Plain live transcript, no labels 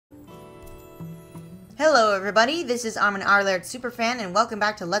Hello everybody, this is Armin Superfan and welcome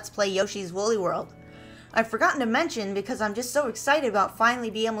back to Let's Play Yoshi's Woolly World. I've forgotten to mention because I'm just so excited about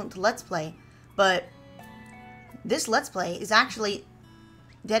finally being able to Let's Play, but this Let's Play is actually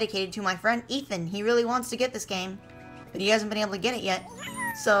dedicated to my friend Ethan. He really wants to get this game, but he hasn't been able to get it yet,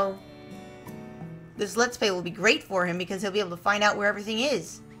 so this Let's Play will be great for him because he'll be able to find out where everything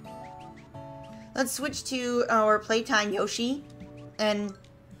is. Let's switch to our playtime Yoshi and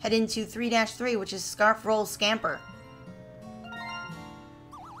head into 3-3, which is Scarf Roll Scamper.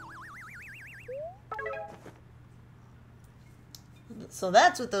 So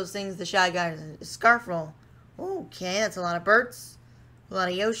that's what those things, the Shy Guys, Scarf Roll. Okay, that's a lot of Berts, a lot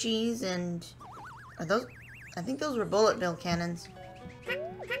of Yoshis, and are those? I think those were bullet bill cannons.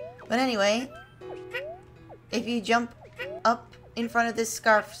 But anyway, if you jump up in front of this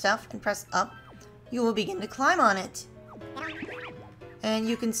scarf stuff and press up, you will begin to climb on it. And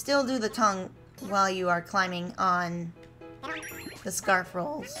you can still do the tongue while you are climbing on the scarf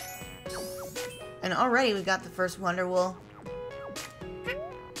rolls. And already we got the first Wonder Wool.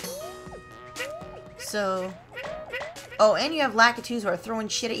 So... oh, and you have Lakitus who are throwing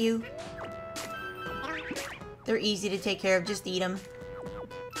shit at you. They're easy to take care of, just eat them.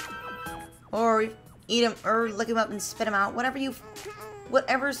 Or eat them, or lick them up and spit them out.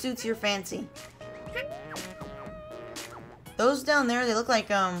 Whatever suits your fancy. Those down there, they look like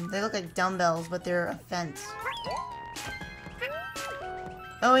dumbbells, but they're a fence.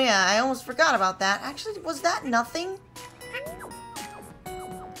 Oh yeah, I almost forgot about that. Actually, was that nothing?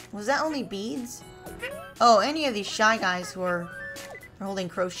 Was that only beads? Oh, any of these Shy Guys who are holding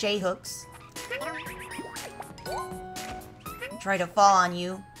crochet hooks try to fall on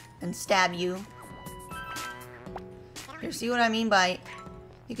you and stab you. You see what I mean by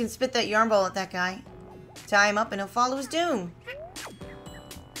you can spit that yarn ball at that guy, tie him up, and he'll follow his doom.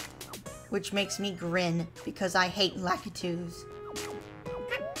 Which makes me grin, because I hate Lakitus.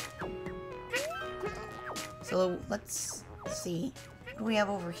 So, let's see. What do we have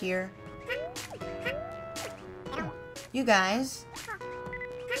over here? You guys.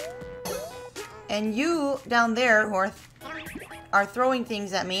 And you down there who are throwing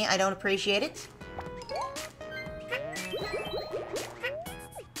things at me. I don't appreciate it.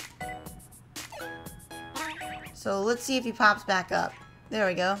 So let's see if he pops back up. There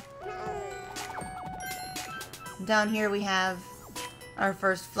we go. Down here we have our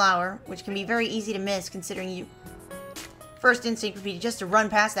first flower, which can be very easy to miss considering you... first instinct would be just to run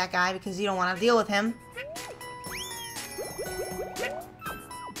past that guy because you don't want to deal with him.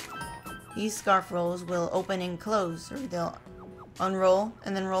 These scarf rolls will open and close, or they'll unroll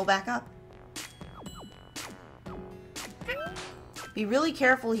and then roll back up. Be really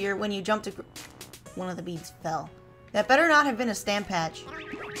careful here when you jump to... one of the beads fell. That better not have been a stamp patch.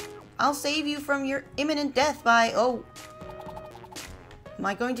 I'll save you from your imminent death by... oh. Am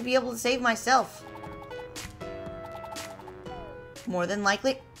I going to be able to save myself? More than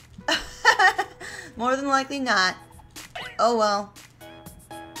likely... more than likely not. Oh well.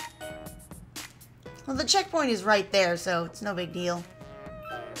 Well, the checkpoint is right there, so it's no big deal.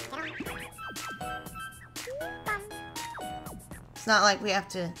 It's not like we have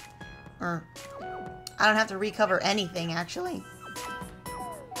to... or... I don't have to recover anything, actually.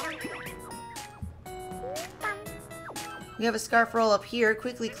 We have a scarf roll up here.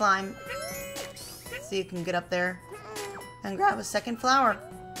 Quickly climb. See if you can get up there. And grab a second flower.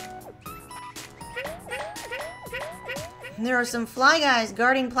 And there are some fly guys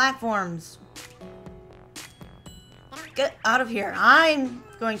guarding platforms. Get out of here. I'm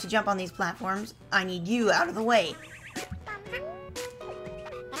going to jump on these platforms. I need you out of the way.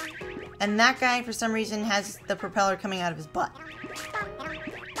 And that guy, for some reason, has the propeller coming out of his butt.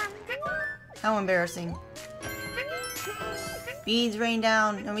 How embarrassing. Beads rain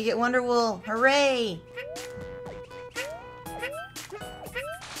down, and we get Wonder Wool. Hooray!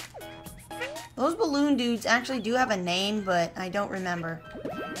 Those balloon dudes actually do have a name, but I don't remember.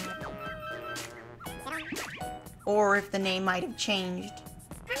 Or if the name might have changed.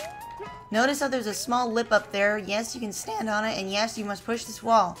 Notice how there's a small lip up there. Yes, you can stand on it, and yes, you must push this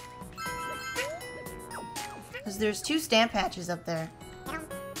wall. Because there's 2 stamp patches up there.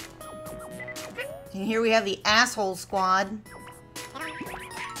 And here we have the asshole squad.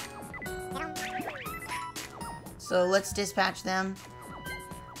 So let's dispatch them.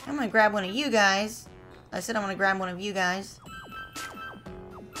 I'm gonna grab one of you guys. I said I'm gonna grab one of you guys.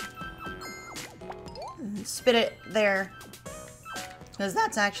 And spit it there. Because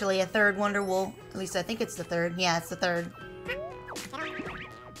that's actually a third Wonder Wool. At least I think it's the third. Yeah, it's the third.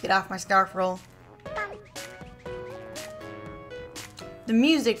 Get off my scarf roll. The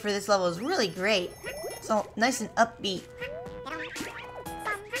music for this level is really great. all nice and upbeat.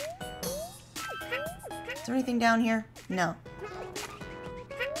 Is there anything down here? No.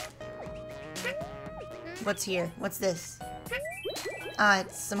 What's here? What's this? Ah,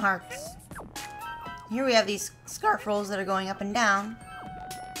 it's some hearts. Here we have these scarf rolls that are going up and down.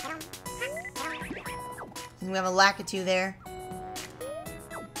 And we have a Lakitus there.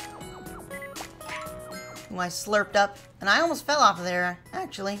 Who I slurped up. And I almost fell off of there,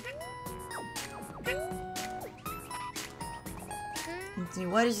 actually. Let's see,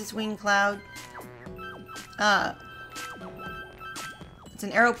 what is this winged cloud? It's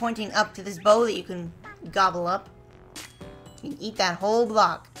an arrow pointing up to this bow that you can gobble up. You can eat that whole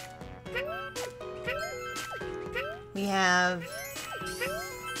block. We have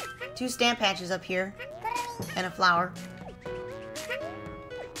 2 stamp patches up here. And a flower.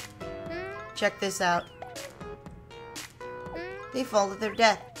 Check this out. They fall to their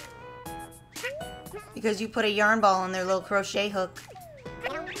death. Because you put a yarn ball on their little crochet hook.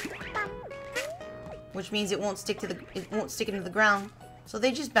 Which means it won't stick into the ground. So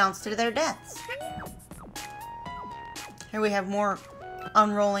they just bounce to their deaths. Here we have more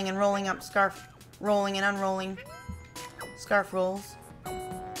unrolling and rolling up scarf. Rolling and unrolling scarf rolls.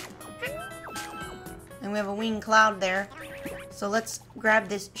 And we have a winged cloud there. So let's grab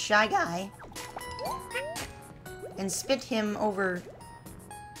this shy guy. And spit him over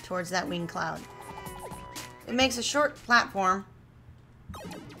towards that winged cloud. It makes a short platform.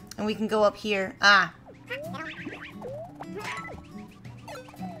 And we can go up here. Ah!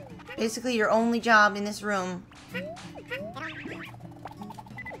 Basically, your only job in this room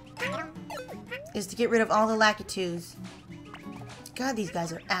is to get rid of all the Lakitus. God, these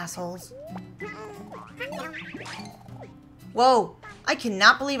guys are assholes. Whoa! I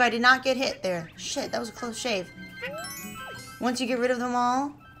cannot believe I did not get hit there. Shit, that was a close shave. Once you get rid of them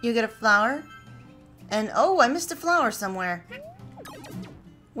all, you get a flower. And, oh, I missed a flower somewhere.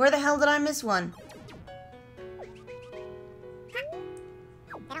 Where the hell did I miss one?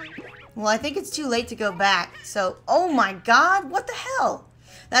 Well, I think it's too late to go back. So, oh my god, what the hell?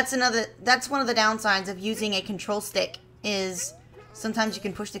 That's one of the downsides of using a control stick, is sometimes you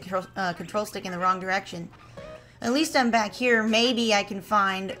can push the control stick in the wrong direction. At least I'm back here. Maybe I can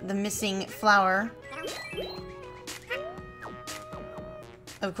find the missing flower.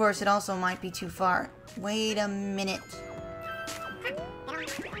 Of course, it also might be too far. Wait a minute.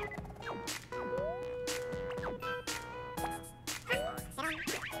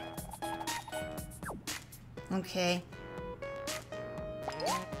 Okay.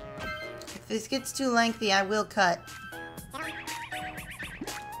 If this gets too lengthy, I will cut.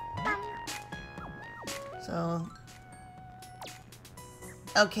 So...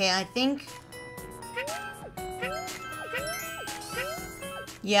 okay, I think...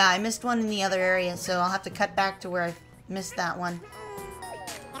 yeah, I missed one in the other area, so I'll have to cut back to where I missed that one.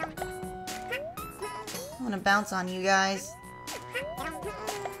 I want to bounce on you guys.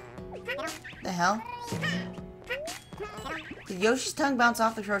 The hell? Did Yoshi's tongue bounce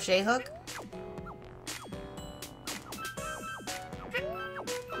off the crochet hook?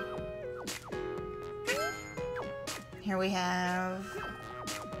 Here we have...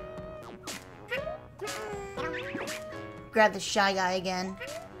 grab the shy guy again.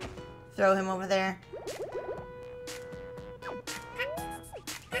 Throw him over there.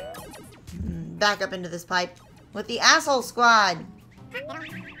 Back up into this pipe with the asshole squad.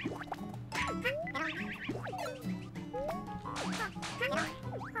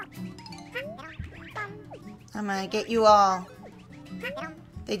 I'm gonna get you all.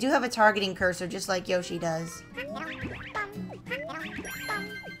 They do have a targeting cursor just like Yoshi does.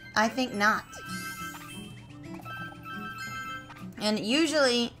 I think not. And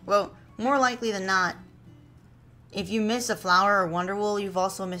usually, well, more likely than not, if you miss a flower or Wonderwool, you've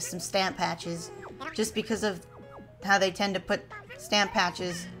also missed some stamp patches. Just because of how they tend to put stamp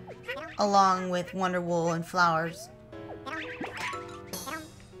patches along with Wonderwool and flowers.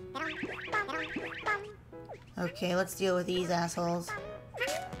 Okay, let's deal with these assholes.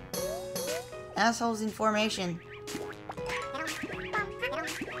 Assholes in formation.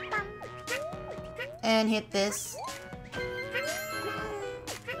 And hit this.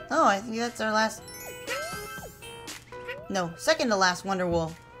 Oh, I think that's our last... no, second to last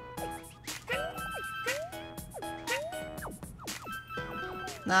Wonderwool.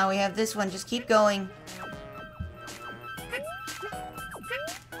 Now we have this one. Just keep going.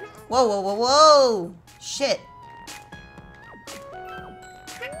 Whoa, whoa, whoa, whoa! Shit.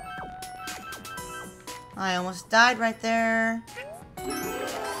 I almost died right there.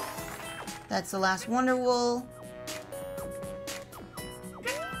 That's the last Wonderwool.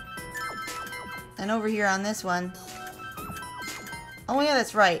 And over here on this one. Oh yeah,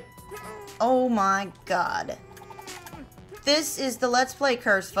 that's right. Oh my god. This is the Let's Play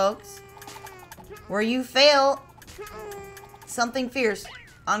curse, folks. Where you fail something fierce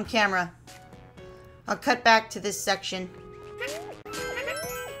on camera. I'll cut back to this section.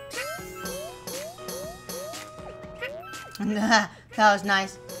 That was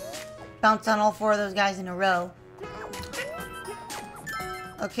nice. Bounce on all 4 of those guys in a row.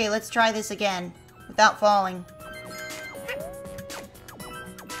 Okay, let's try this again. Without falling.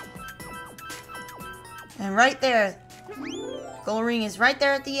 And right there. Gold ring is right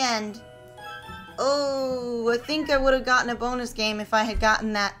there at the end. Oh, I think I would have gotten a bonus game if I had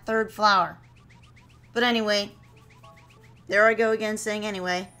gotten that 3rd flower. But anyway. There I go again saying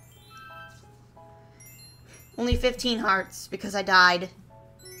anyway. Only 15 hearts because I died.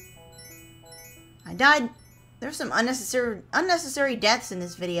 There's some unnecessary deaths in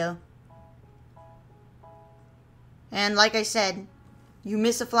this video. And like I said, you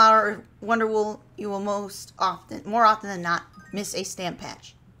miss a flower or Wonder Wool, you will more often than not, miss a stamp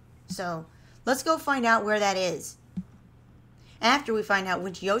patch. So, let's go find out where that is. After we find out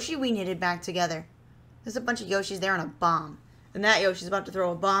which Yoshi we knitted back together. There's a bunch of Yoshis there on a bomb. And that Yoshi's about to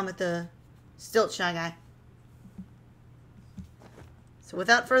throw a bomb at the stilt shy guy. So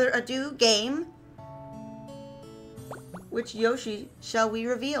without further ado, game. Which Yoshi shall we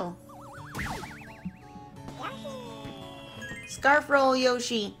reveal? Scarf roll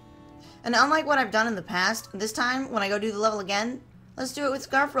Yoshi. And unlike what I've done in the past, this time when I go do the level again, let's do it with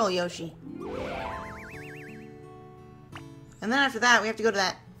Scarf roll Yoshi. And then after that, we have to go to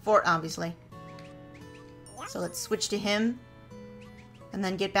that fort, obviously. So let's switch to him. And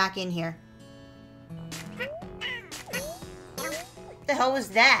then get back in here. What the hell was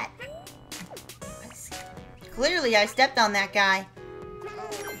that? Clearly I stepped on that guy.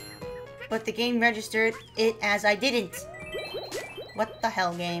 But the game registered it as I didn't. What the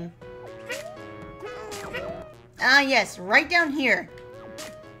hell, game? Ah yes, right down here.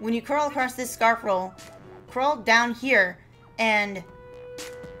 When you crawl across this scarf roll, crawl down here and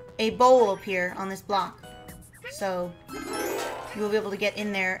a bowl will appear on this block. So you will be able to get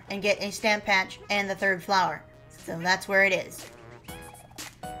in there and get a stamp patch and the 3rd flower. So that's where it is.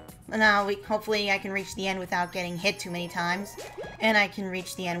 Now, hopefully I can reach the end without getting hit too many times. And I can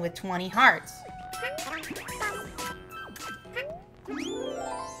reach the end with 20 hearts.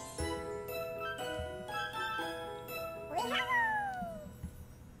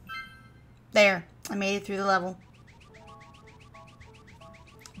 There. I made it through the level.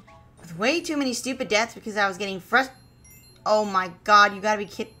 With way too many stupid deaths because I was getting frustrated. Oh my god, you gotta be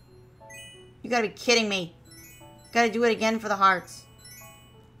kidding me. Gotta do it again for the hearts.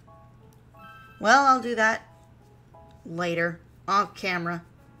 Well, I'll do that later, off camera.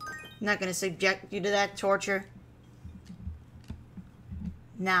 I'm not gonna subject you to that torture.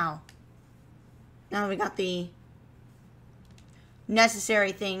 Now we got the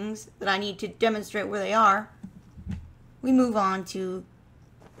necessary things that I need to demonstrate where they are. We move on to...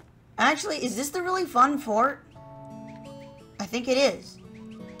 Actually, is this the really fun fort? I think it is.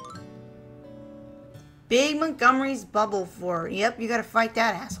 Big Montgomery's Bubble Fort. Yep, you gotta fight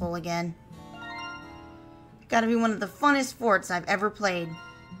that asshole again. Gotta be one of the funnest forts I've ever played.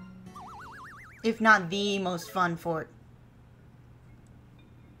 If not the most fun fort.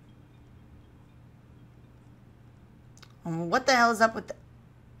 What the hell is up with the...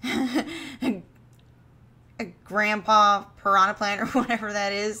 a grandpa piranha plant or whatever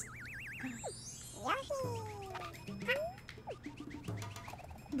that is?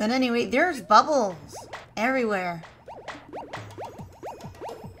 But anyway, there's bubbles everywhere.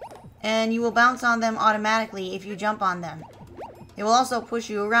 And you will bounce on them automatically if you jump on them. It will also push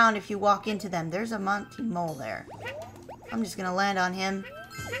you around if you walk into them. There's a Monty Mole there. I'm just gonna land on him.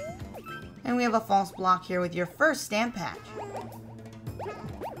 And we have a false block here with your first stamp patch.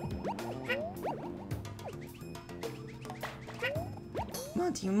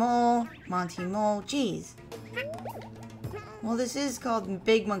 Monty Mole, jeez. Well, this is called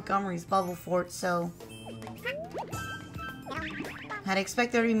Big Montgomery's Bubble Fort, so... I'd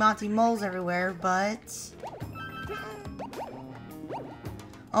expect there to be Monty Moles everywhere, but...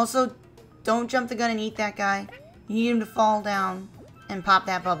 Also, don't jump the gun and eat that guy. You need him to fall down and pop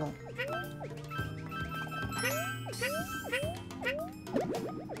that bubble.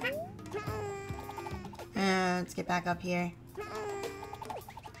 Let's get back up here.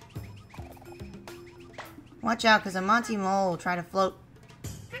 Watch out, because a Monty Mole will try to float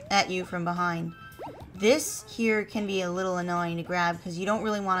at you from behind. This here can be a little annoying to grab, because you don't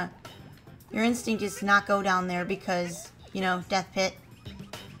really want to... Your instinct is to not go down there because, you know, death pit.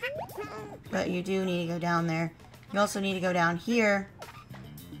 But you do need to go down there. You also need to go down here.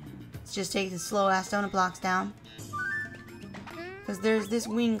 Let's just take the slow-ass donut blocks down. Because there's this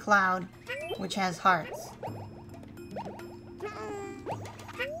wing cloud, which has hearts.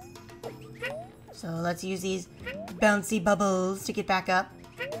 So let's use these bouncy bubbles to get back up.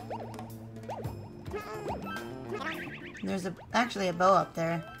 There's actually a bow up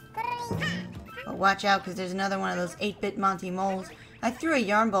there. But watch out, because there's another one of those 8-bit Monty moles. I threw a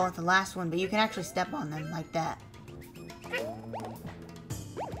yarn ball at the last one, but you can actually step on them like that.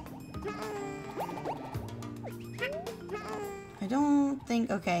 I don't think...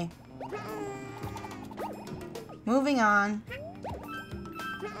 Okay. Moving on.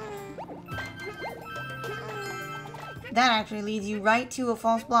 That actually leads you right to a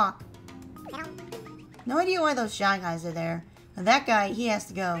false block. No idea why those shy guys are there. Now that guy, he has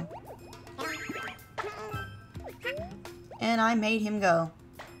to go. And I made him go.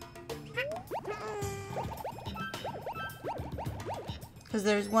 Because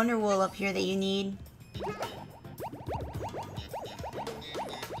there's Wonder Wool up here that you need.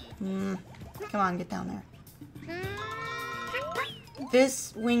 Come on, get down there.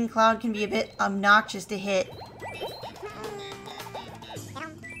 This wing cloud can be a bit obnoxious to hit.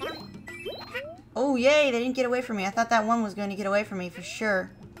 Oh, yay, they didn't get away from me. I thought that one was going to get away from me for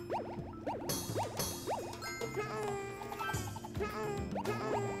sure.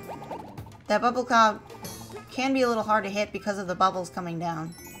 That bubble cloud can be a little hard to hit because of the bubbles coming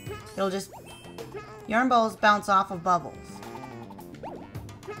down. It'll just... Yarn balls bounce off of bubbles.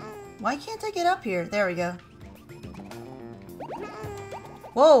 Why can't I get up here? There we go.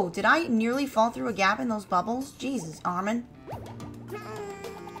 Whoa, did I nearly fall through a gap in those bubbles? Jesus, Armin.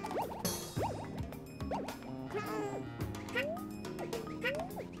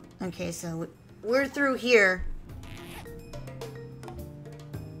 Okay, so we're through here.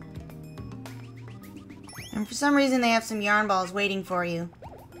 And for some reason they have some yarn balls waiting for you.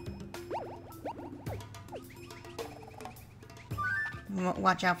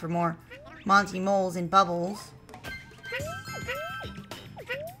 Watch out for more Monty moles and bubbles.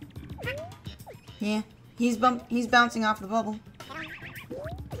 Yeah, he's bouncing off the bubble.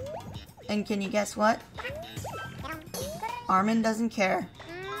 And can you guess what? Armin doesn't care.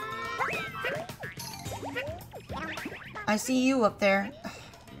 I see you up there.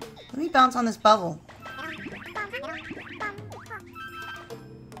 Let me bounce on this bubble.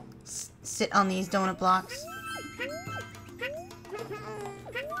 Sit on these donut blocks.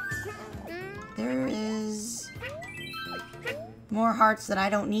 There is more hearts that I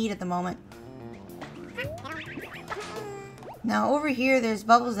don't need at the moment. Now over here there's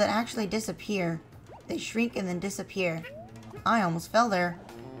bubbles that actually disappear. They shrink and then disappear. I almost fell there.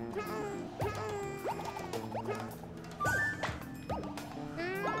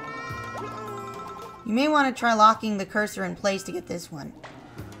 You may want to try locking the cursor in place to get this one.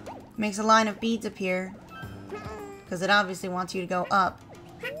 It makes a line of beads appear, because it obviously wants you to go up.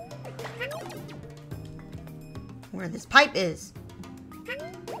 Where this pipe is.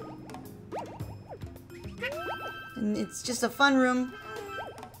 And it's just a fun room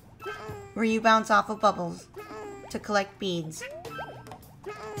where you bounce off of bubbles to collect beads.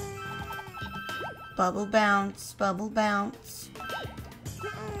 Bubble bounce, bubble bounce.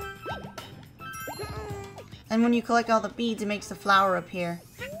 And when you collect all the beads, it makes the flower appear.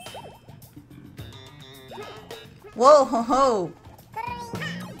 Whoa, ho, ho!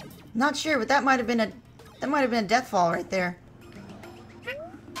 Not sure, but that might have been a death fall right there.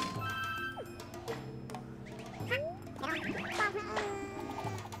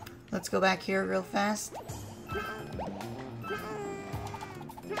 Let's go back here real fast.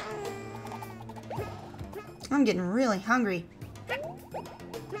 I'm getting really hungry.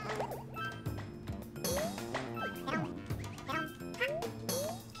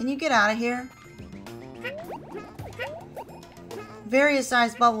 Can you get out of here? Various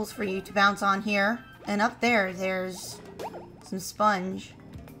sized bubbles for you to bounce on here. And up there, there's some sponge.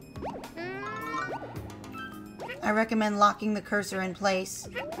 I recommend locking the cursor in place.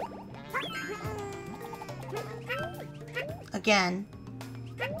 Again.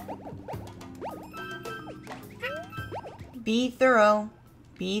 Be thorough.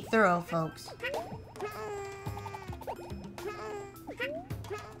 Be thorough, folks.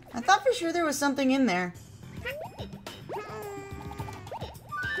 I thought for sure there was something in there.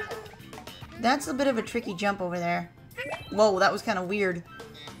 That's a bit of a tricky jump over there. Whoa, that was kind of weird.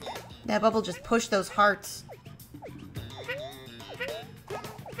 That bubble just pushed those hearts.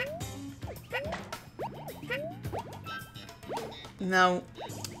 No.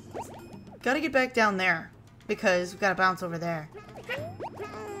 Gotta get back down there. Because we've gotta bounce over there.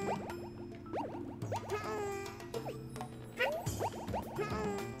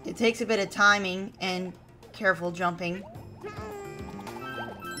 takes a bit of timing and careful jumping.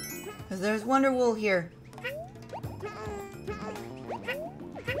 Because there's Wonderwool here.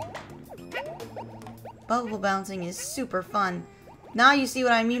 Bubble bouncing is super fun. Now you see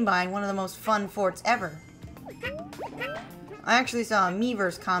what I mean by one of the most fun forts ever. I actually saw a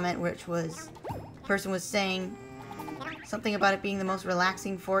Miiverse comment which was, the person was saying something about it being the most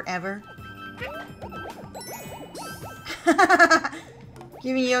relaxing fort ever.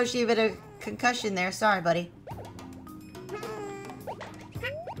 Giving Yoshi a bit of concussion there. Sorry, buddy.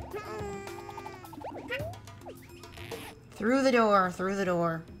 Through the door, through the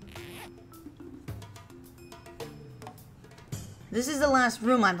door. This is the last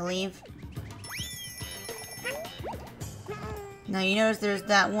room, I believe. Now you notice there's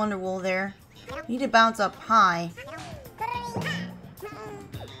that Wonderwool there. You need to bounce up high.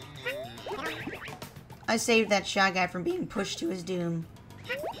 I saved that Shy Guy from being pushed to his doom.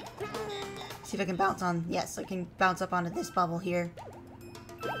 See if I can bounce on... Yes, I can bounce up onto this bubble here.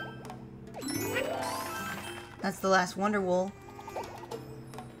 That's the last Wonderwool.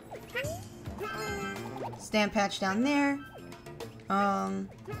 Stamp patch down there. I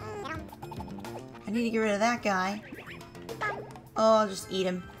need to get rid of that guy. Oh, I'll just eat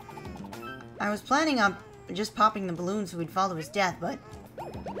him. I was planning on just popping the balloon so we'd fall to his death, but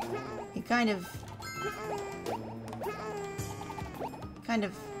he kind of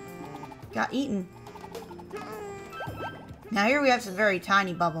got eaten. Now here we have some very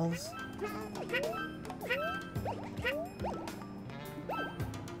tiny bubbles.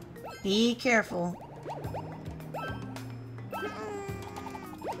 Be careful.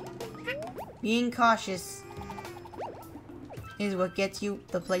 Being cautious is what gets you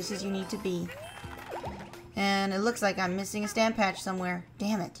the places you need to be. And it looks like I'm missing a stamp patch somewhere.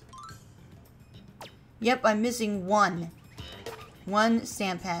 Damn it. Yep, I'm missing one. One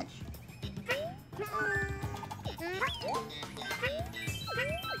stamp patch.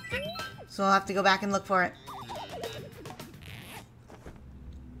 So I'll have to go back and look for it.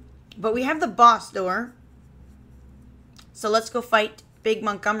 But we have the boss door. So let's go fight Big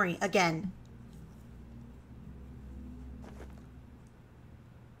Montgomery again.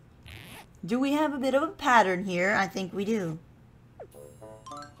 Do we have a bit of a pattern here? I think we do.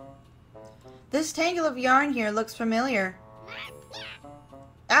 This tangle of yarn here looks familiar.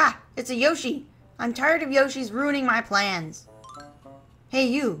 Ah! It's a Yoshi! I'm tired of Yoshi's ruining my plans. Hey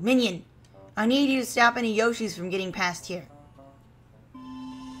you, minion! I need you to stop any Yoshis from getting past here.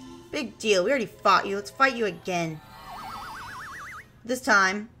 Big deal, we already fought you. Let's fight you again. This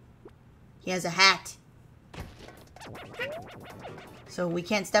time, he has a hat. So we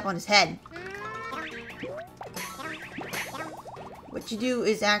can't step on his head. What you do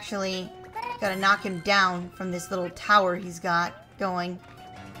is actually gotta knock him down from this little tower he's got going.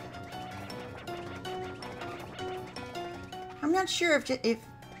 I'm not sure if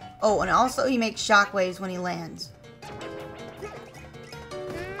oh, and also he makes shockwaves when he lands.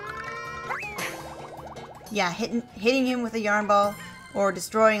 Yeah, hitting him with a yarn ball or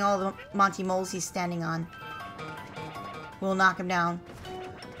destroying all the Monty Moles he's standing on will knock him down.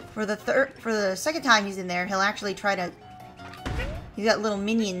 For the second time he's in there, he'll actually try to... He's got little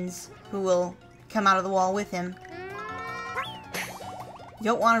minions who will come out of the wall with him. You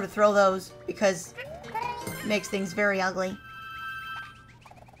don't want him to throw those because it makes things very ugly.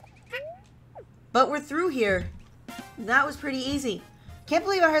 But we're through here. That was pretty easy. Can't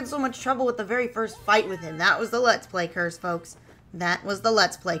believe I had so much trouble with the very first fight with him. That was the Let's Play curse, folks. That was the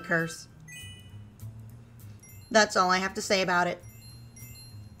Let's Play curse. That's all I have to say about it.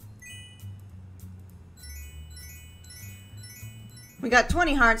 We got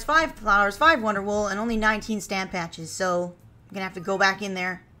 20 hearts, 5 flowers, 5 Wonderwool, and only 19 stamp patches, so I'm gonna have to go back in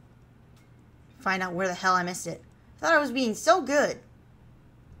there, find out where the hell I missed it. I thought I was being so good.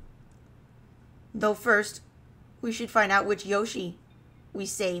 Though first, we should find out which Yoshi we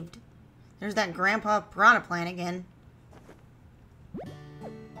saved. There's that Grandpa Piranha Plant again.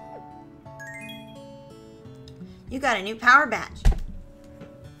 You got a new power badge.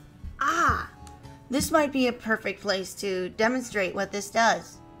 Ah! This might be a perfect place to demonstrate what this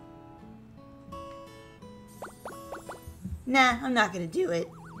does. Nah, I'm not gonna do it.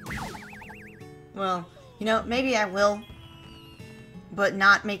 Well, you know, maybe I will. But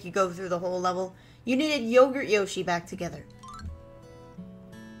not make you go through the whole level. You needed Yogurt Yoshi back together.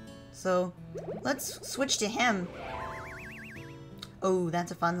 So, let's switch to him. Oh,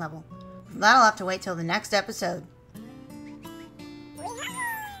 that's a fun level. That'll have to wait till the next episode.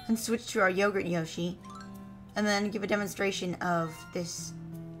 And switch to our Yogurt Yoshi. And then give a demonstration of this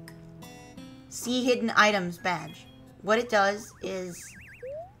See Hidden Items badge. What it does is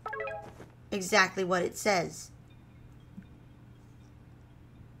exactly what it says.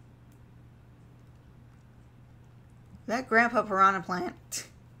 That Grandpa Piranha plant.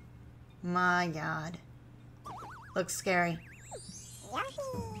 My God. Looks scary.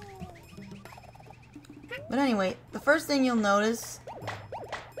 But anyway, the first thing you'll notice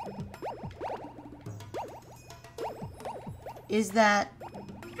is that,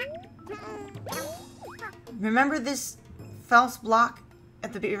 remember this false block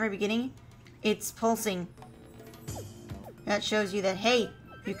at the very beginning? It's pulsing. That shows you that, hey,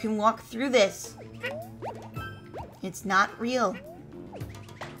 you can walk through this. It's not real.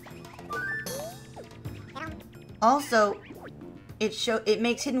 Also, it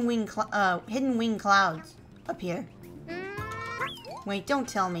makes hidden wing clouds appear. Wait, don't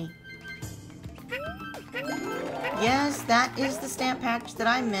tell me. Yes, that is the stamp patch that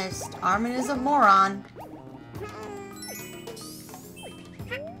I missed. Armin is a moron.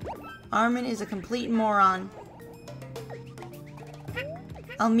 Armin is a complete moron.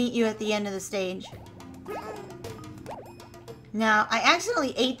 I'll meet you at the end of the stage. Now, I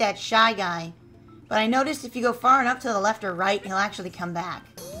accidentally ate that shy guy, but I noticed if you go far enough to the left or right, he'll actually come back.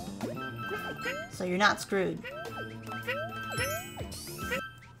 So you're not screwed.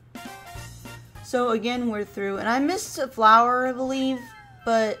 So again, we're through, and I missed a flower, I believe,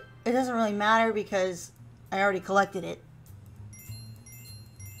 but it doesn't really matter because I already collected it.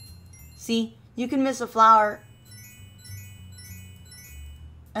 See, you can miss a flower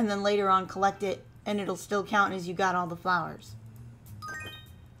and then later on collect it, and it'll still count as you got all the flowers.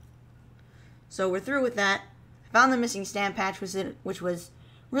 So we're through with that. I found the missing stamp patch, which was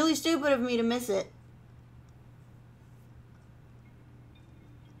really stupid of me to miss it.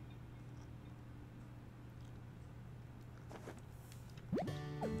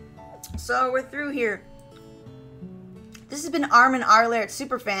 So we're through here. This has been Armin Arlaert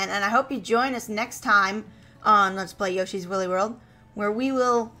Superfan, and I hope you join us next time on Let's Play Yoshi's Woolly World, where we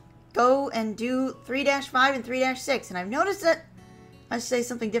will go and do 3-5 and 3-6. And I've noticed that I say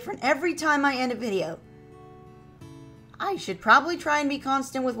something different every time I end a video. I should probably try and be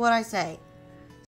constant with what I say.